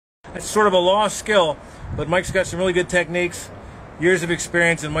It's sort of a lost skill, but Mike's got some really good techniques, years of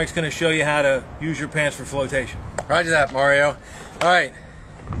experience, and Mike's going to show you how to use your pants for flotation. Roger that, Mario. All right.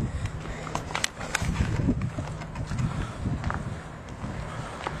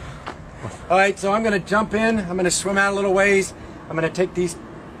 All right, so I'm going to jump in. I'm going to swim out a little ways. I'm going to take these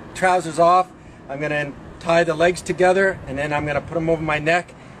trousers off. I'm going to tie the legs together, and then I'm going to put them over my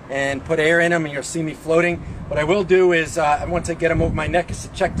neck and put air in them, and you'll see me floating. What I will do is, once I get them over my neck, is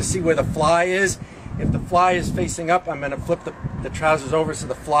to check to see where the fly is. If the fly is facing up, I'm going to flip the trousers over so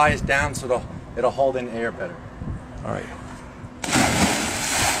the fly is down, so it'll hold in air better. All right.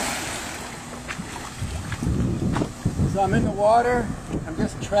 So I'm in the water. I'm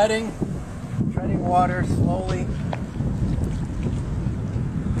just treading water slowly.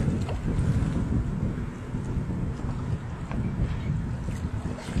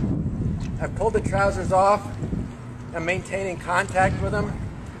 I've pulled the trousers off. I'm maintaining contact with them,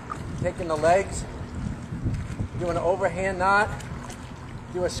 taking the legs, doing an overhand knot,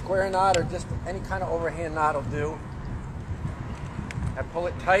 do a square knot, or just any kind of overhand knot will do. I pull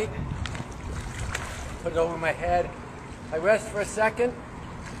it tight, put it over my head. I rest for a second,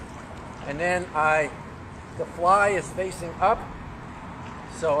 and then the fly is facing up,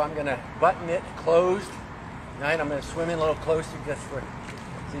 so I'm going to button it closed. Right, I'm going to swim in a little closer just so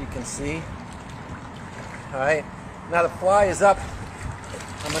you can see. All right, now the fly is up.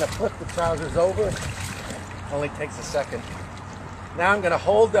 I'm going to flip the trousers over. Only takes a second. Now I'm going to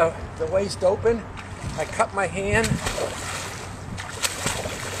hold the waist open. I cup my hand.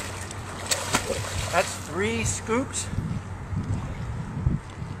 That's 3 scoops.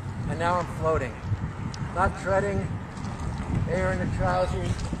 And now I'm floating. Not treading, air in the trousers.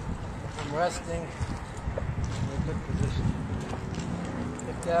 I'm resting in a good position.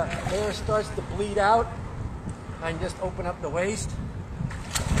 If the air starts to bleed out, I can just open up the waist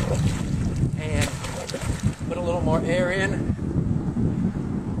and put a little more air in.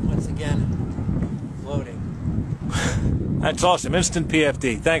 Once again, floating. That's awesome. Instant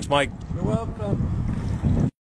PFD. Thanks, Mike. You're welcome.